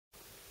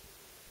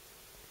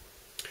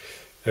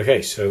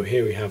Okay, so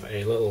here we have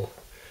a little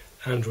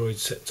Android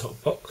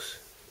set-top box.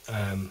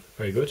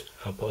 Very good.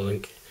 I'll put a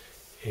link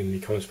in the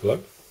comments below.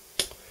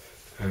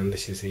 And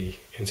this is the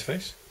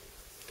interface.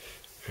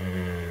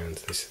 And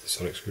this is the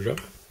sonic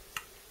screwdriver.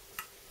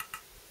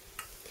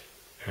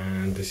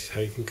 And this is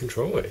how you can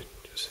control it.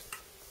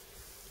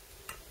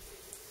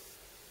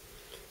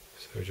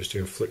 So just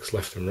doing flicks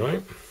left and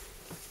right.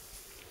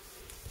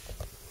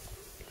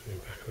 Going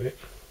back a bit.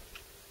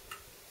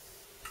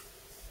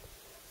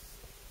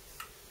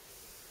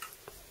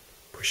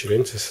 Push it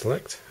in to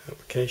select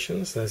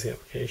applications. There's the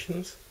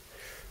applications.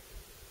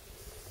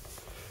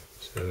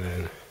 So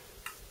then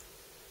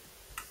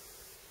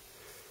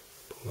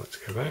pull that to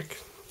go back,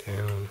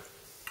 down.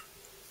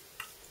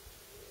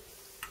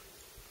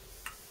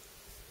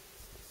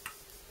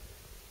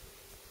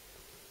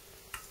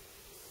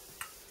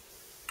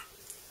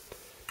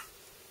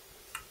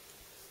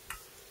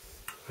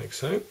 Like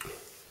so.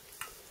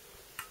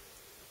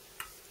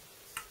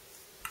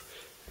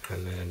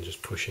 And then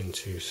just push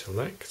into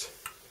select.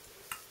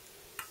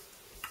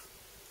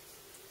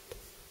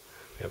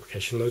 The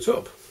application loads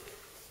up.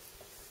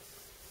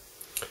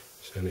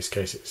 So in this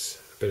case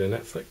it's a bit of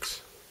Netflix.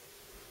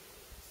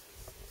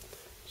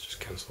 Let's just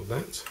cancel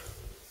that.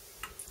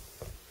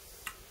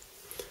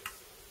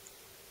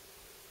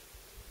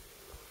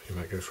 You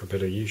might go for a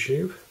bit of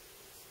YouTube.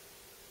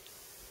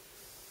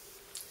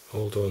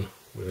 All done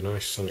with a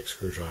nice sonic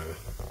screwdriver.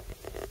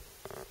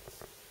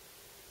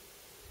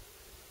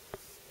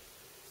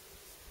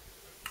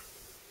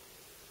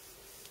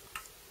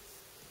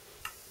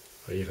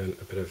 Or even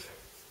a bit of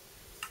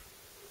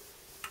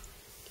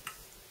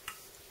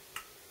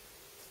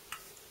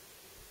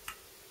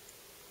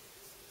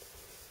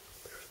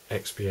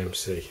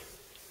XBMC.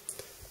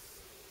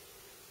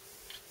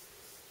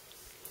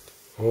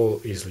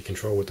 All easily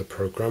controlled with the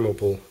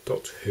programmable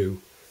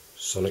 .who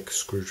sonic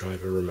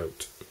screwdriver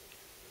remote.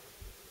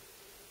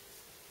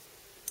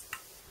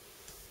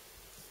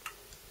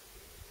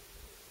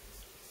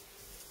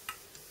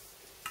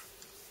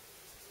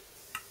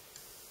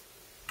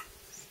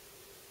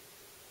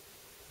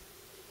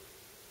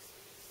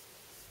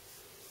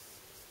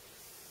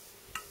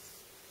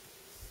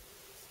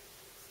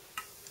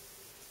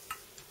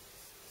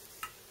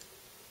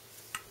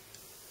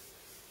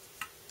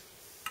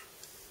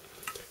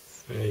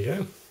 There you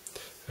go.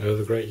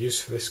 Another great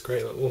use for this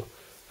great little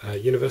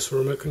universal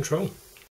remote control.